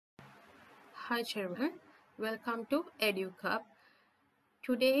Hi children, welcome to Edu Cub.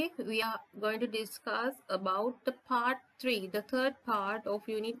 Today we are going to discuss about the part 3, the third part of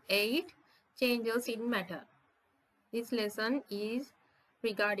unit 8, changes in matter. This lesson is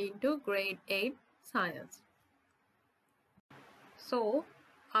regarding to grade 8 science. So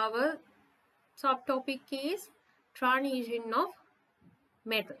our subtopic is tarnishing of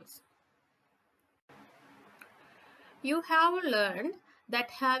metals. You have learned that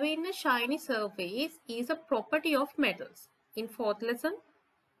having a shiny surface is a property of metals. In fourth lesson,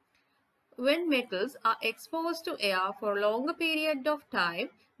 when metals are exposed to air for a longer period of time,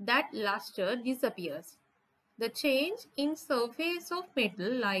 that luster disappears. The change in surface of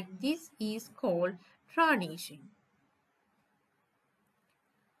metal like this is called tarnishing.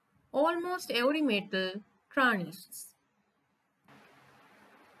 Almost every metal tarnishes.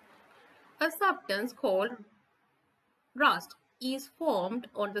 A substance called rust is formed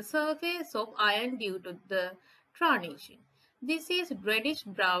on the surface of iron due to the tarnishing. This is reddish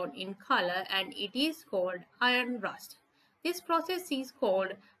brown in color and it is called iron rust. This process is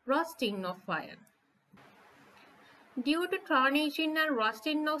called rusting of iron. Due to tarnishing and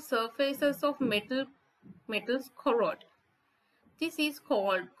rusting of surfaces of metals corrode. This is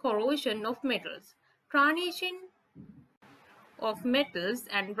called corrosion of metals. Tarnishing of metals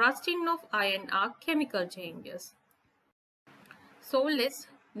and rusting of iron are chemical changes. So let's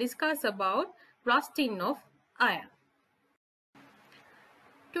discuss about rusting of iron.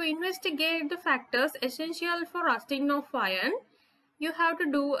 To investigate the factors essential for rusting of iron, you have to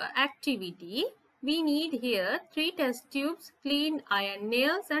do an activity. We need here 3 test tubes, clean iron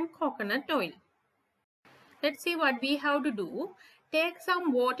nails and coconut oil. Let's see what we have to do. Take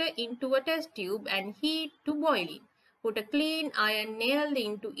some water into a test tube and heat to boiling. Put a clean iron nail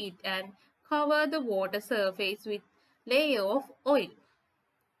into it and cover the water surface with layer of oil.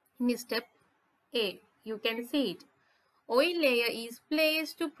 In step A, you can see it. Oil layer is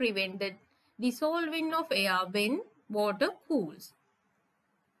placed to prevent the dissolving of air when water cools.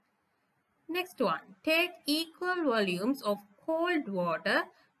 Next one, take equal volumes of cold water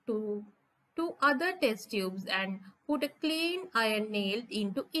to 2 other test tubes and put a clean iron nail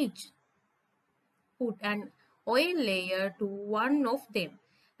into each. Put an oil layer to one of them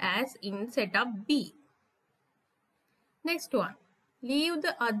as in setup B. Next one, leave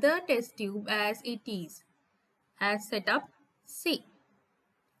the other test tube as it is as setup C.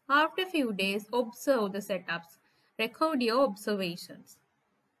 After a few days, observe the setups. Record your observations.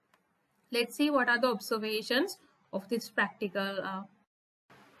 Let's see what are the observations of this practical.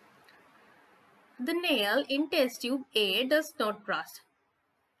 The nail in test tube A does not rust.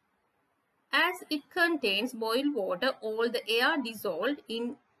 As it contains boiled water, all the air dissolved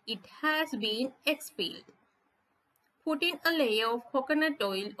in it has been expelled. Putting a layer of coconut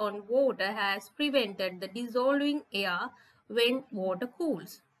oil on water has prevented the dissolving air when water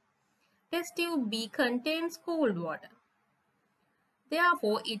cools. Test tube B contains cold water.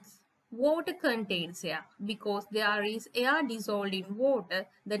 Therefore, its water contains air. Because there is air dissolved in water,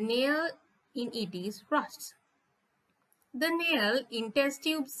 the nail in it is rust. The nail in test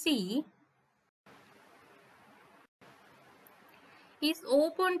tube C is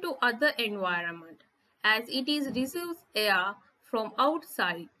open to other environment as it is receives air from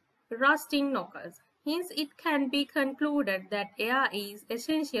outside. Rusting occurs. Hence, it can be concluded that air is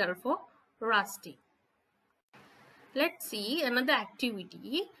essential for rusting. Let's see another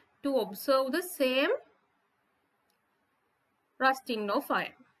activity to observe the same rusting of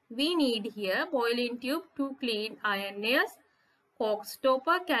iron. We need here boiling tube, 2 clean iron nails, cork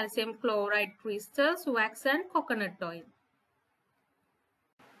stopper, calcium chloride crystals, wax and coconut oil.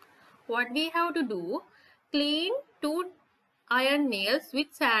 What we have to do, clean 2 iron nails with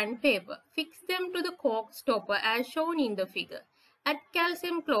sandpaper. Fix them to the cork stopper as shown in the figure. Add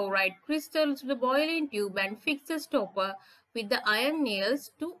calcium chloride crystals to the boiling tube and fix the stopper with the iron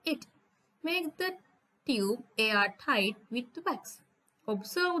nails to it. Make the tube airtight with wax.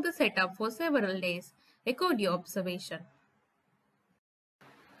 Observe the setup for several days. Record your observation.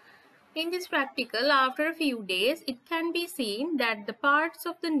 In this practical, after a few days, it can be seen that the parts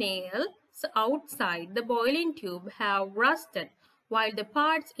of the nails outside the boiling tube have rusted, while the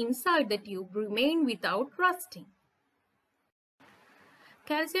parts inside the tube remain without rusting.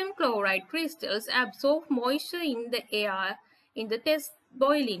 Calcium chloride crystals absorb moisture in the air in the test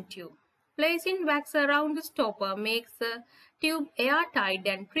boiling tube. Placing wax around the stopper makes the tube airtight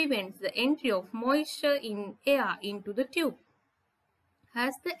and prevents the entry of moisture in air into the tube.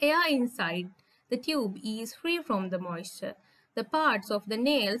 As the air inside the tube is free from the moisture, the parts of the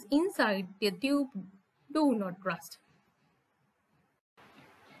nails inside the tube do not rust.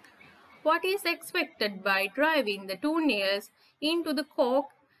 What is expected by driving the two nails into the cork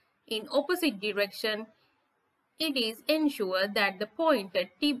in opposite direction? It is ensured that the pointed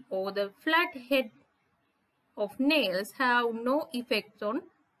tip or the flat head of nails have no effect on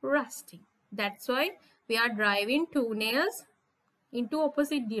rusting. That's why we are driving two nails into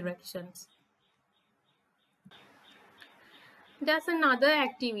opposite directions. There's another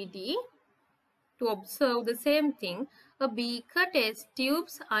activity to observe the same thing. A beaker, test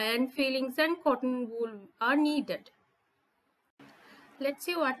tubes, iron fillings and cotton wool are needed. Let's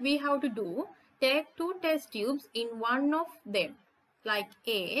see what we have to do. Take two test tubes. In one of them, like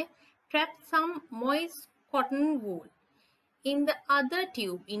A, trap some moist cotton wool. In the other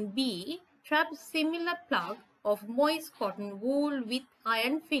tube, in B, trap similar plug of moist cotton wool with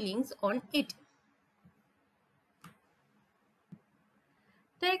iron fillings on it.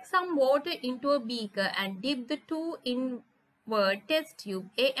 Take some water into a beaker and dip the two inward test tube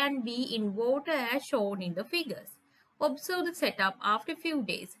A and B in water as shown in the figures. Observe the setup after a few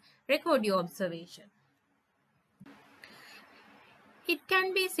days. Record your observation. It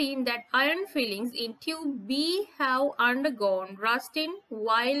can be seen that iron fillings in tube B have undergone rusting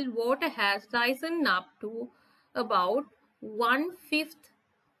while water has risen up to about 1/5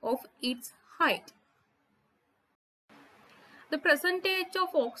 of its height. The percentage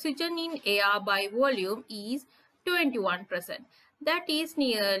of oxygen in air by volume is 21%. That is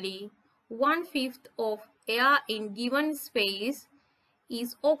nearly 1/5 of air in given space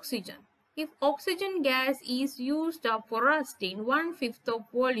is oxygen. If oxygen gas is used up for rusting, 1/5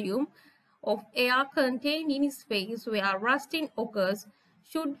 of volume of air contained in space where rusting occurs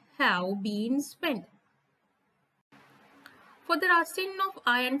should have been spent. For the rusting of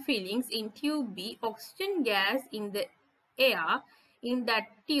iron fillings in tube B, oxygen gas in the air in that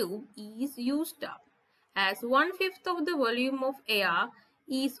tube is used up. As 1/5 of the volume of air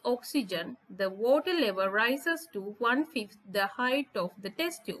is oxygen, the water level rises to 1/5 the height of the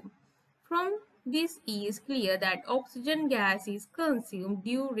test tube. From this is clear that oxygen gas is consumed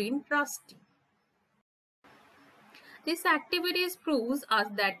during rusting. This activity proves us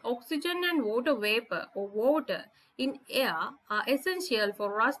that oxygen and water vapor or water in air are essential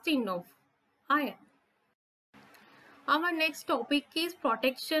for rusting of iron. Our next topic is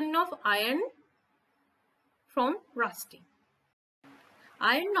protection of iron from rusting.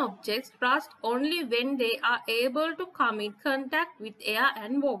 Iron objects rust only when they are able to come in contact with air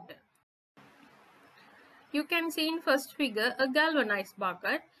and water. You can see in first figure a galvanized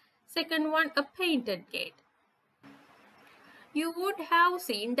bucket, second one a painted gate. You would have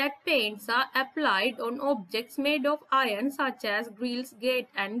seen that paints are applied on objects made of iron such as grills,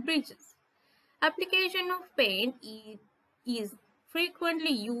 gates and bridges. Application of paint is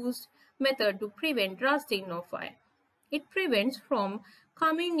frequently used method to prevent rusting of iron. It prevents from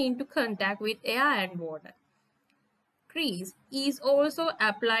coming into contact with air and water. Grease is also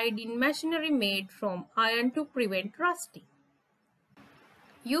applied in machinery made from iron to prevent rusting.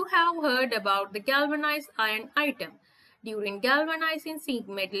 You have heard about the galvanized iron item. During galvanizing, zinc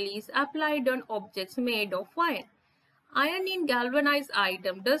metal is applied on objects made of iron. Iron in galvanized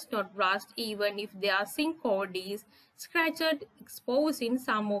item does not rust even if their zinc cord is scratched, exposing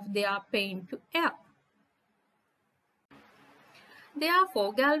some of their paint to air.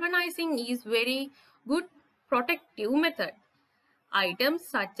 Therefore, galvanizing is very good protective method. Items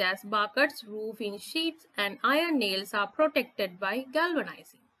such as buckets, roofing sheets, and iron nails are protected by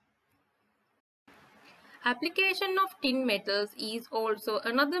galvanizing. Application of tin metals is also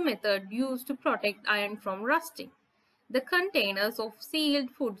another method used to protect iron from rusting. The containers of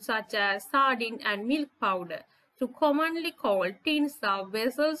sealed food such as sardine and milk powder, too commonly called tins, are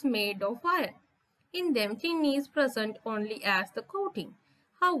vessels made of iron. In them, tin is present only as the coating.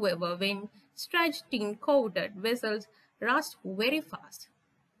 However, when stretched tin-coated vessels rust very fast.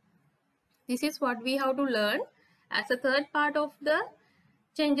 This is what we have to learn as a third part of the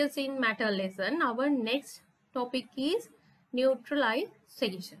changes in matter lesson. Our next topic is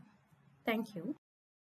neutralization. Thank you.